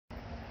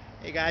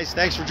Hey guys,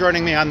 thanks for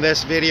joining me on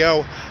this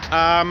video.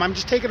 I'm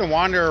just taking a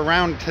wander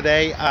around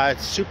today.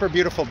 It's a super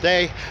beautiful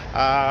day.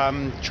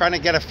 Trying to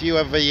get a few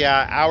of the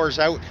hours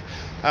out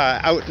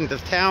into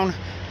town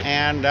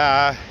and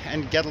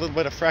get a little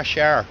bit of fresh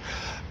air.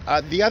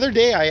 The other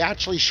day I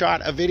actually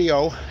shot a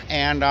video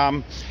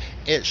and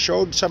it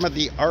showed some of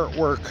the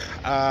artwork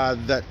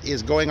that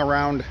is going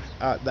around,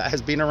 that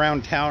has been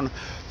around town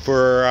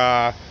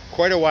for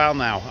quite a while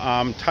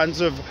now. Tons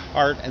of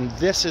art, and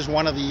this is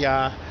one of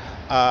the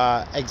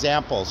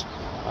examples.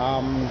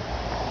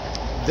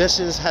 This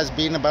has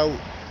been about,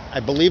 I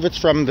believe it's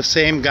from the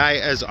same guy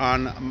as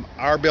on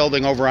our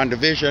building over on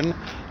Division,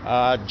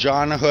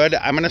 John Hood.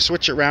 I'm going to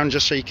switch it around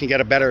just so you can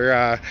get a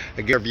better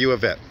view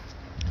of it.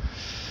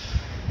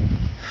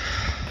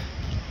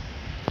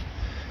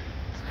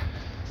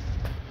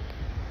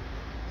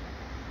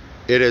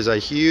 It is a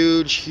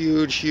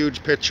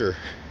huge picture.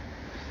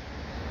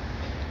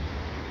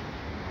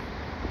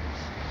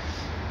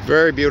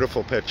 Very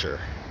beautiful picture.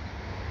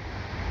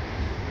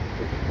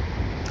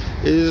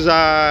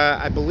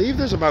 I believe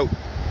there's about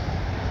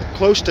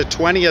close to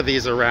 20 of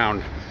these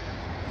around.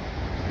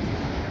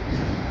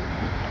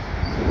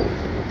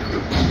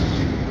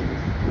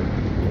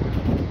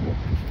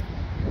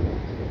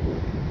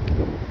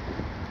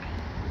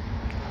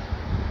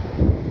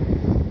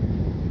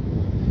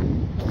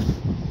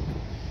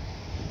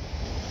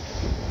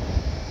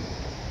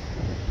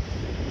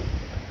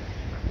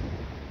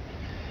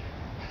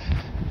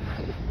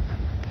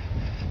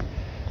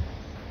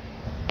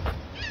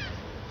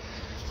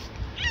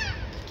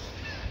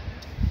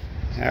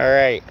 All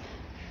right,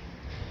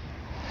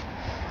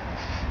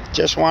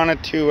 just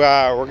wanted to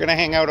we're gonna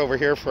hang out over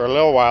here for a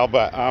little while,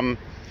 but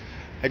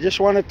I just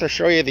wanted to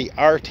show you the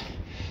art.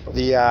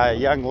 The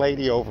young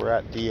lady over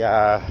at the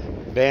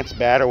Vance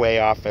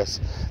Badaway office,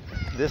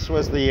 this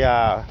was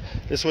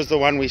the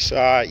one we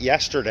saw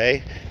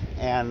yesterday,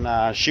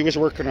 and she was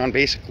working on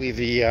basically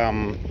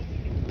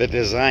the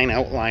design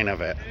outline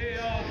of it,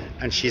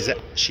 and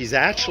she's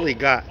actually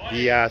got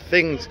the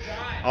things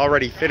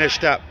already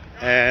finished up,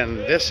 and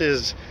this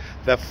is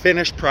the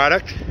finished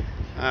product.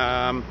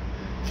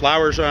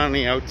 Flowers on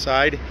the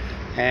outside,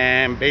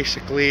 and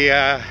basically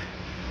it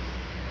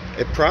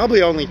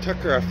probably only took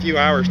her a few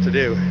hours to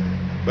do,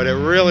 but it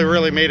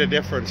really made a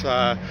difference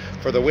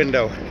for the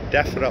window.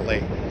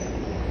 Definitely.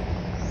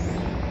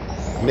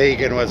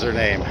 Megan was her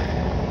name.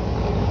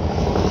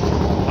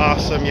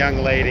 Awesome young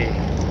lady.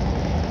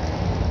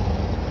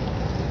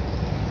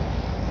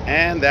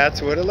 And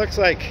that's what it looks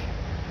like.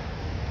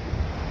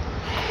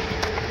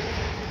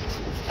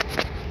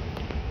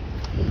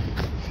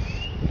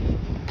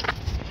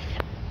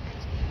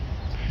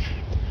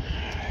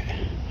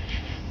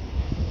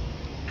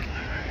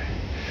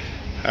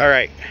 All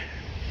right,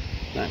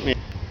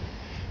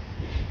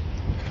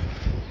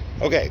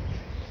 okay,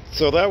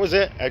 so that was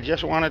it. I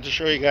just wanted to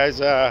show you guys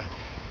a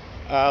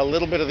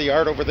little bit of the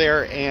art over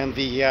there, and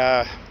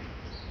the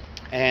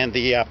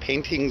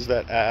paintings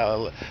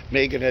that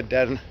Megan had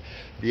done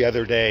the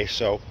other day.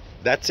 So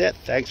that's it.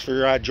 Thanks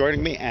for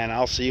joining me, and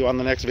I'll see you on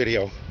the next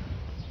video.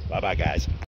 Bye bye, guys.